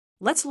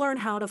Let's learn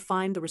how to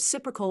find the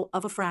reciprocal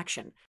of a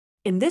fraction.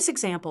 In this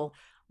example,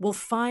 we'll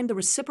find the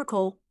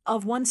reciprocal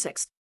of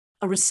 1/6.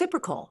 A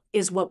reciprocal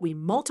is what we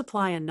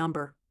multiply a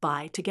number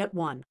by to get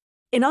 1.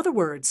 In other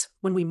words,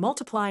 when we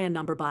multiply a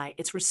number by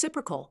its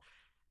reciprocal,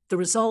 the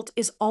result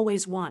is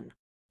always 1.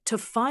 To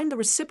find the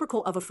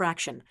reciprocal of a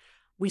fraction,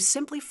 we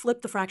simply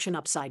flip the fraction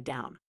upside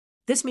down.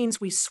 This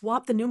means we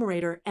swap the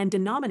numerator and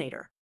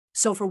denominator.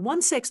 So for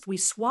 1/6, we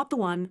swap the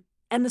 1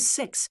 and the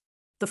 6.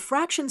 The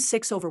fraction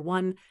 6 over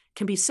 1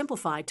 can be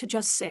simplified to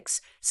just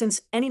 6,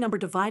 since any number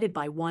divided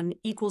by 1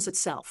 equals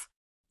itself.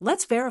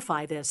 Let's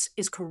verify this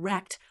is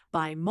correct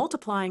by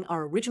multiplying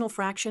our original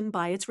fraction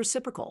by its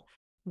reciprocal.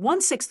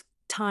 1/6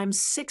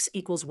 times 6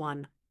 equals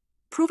 1,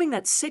 proving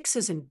that 6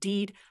 is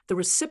indeed the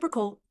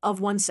reciprocal of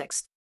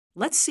 1/6.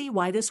 Let's see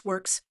why this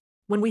works.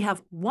 When we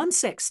have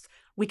 1/6,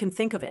 we can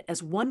think of it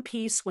as one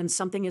piece when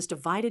something is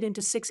divided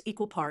into 6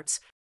 equal parts.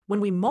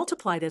 When we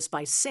multiply this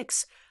by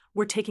 6,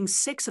 we're taking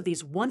 6 of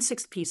these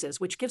 1/6 pieces,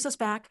 which gives us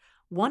back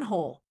 1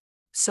 whole.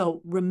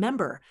 So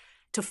remember,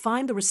 to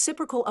find the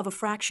reciprocal of a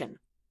fraction,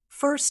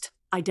 first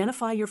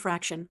identify your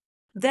fraction,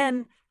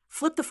 then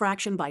flip the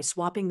fraction by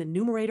swapping the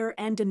numerator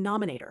and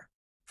denominator.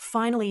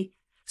 Finally,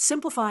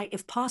 simplify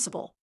if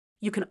possible.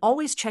 You can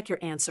always check your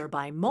answer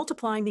by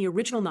multiplying the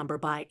original number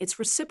by its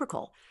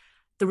reciprocal.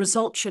 The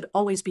result should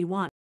always be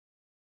 1.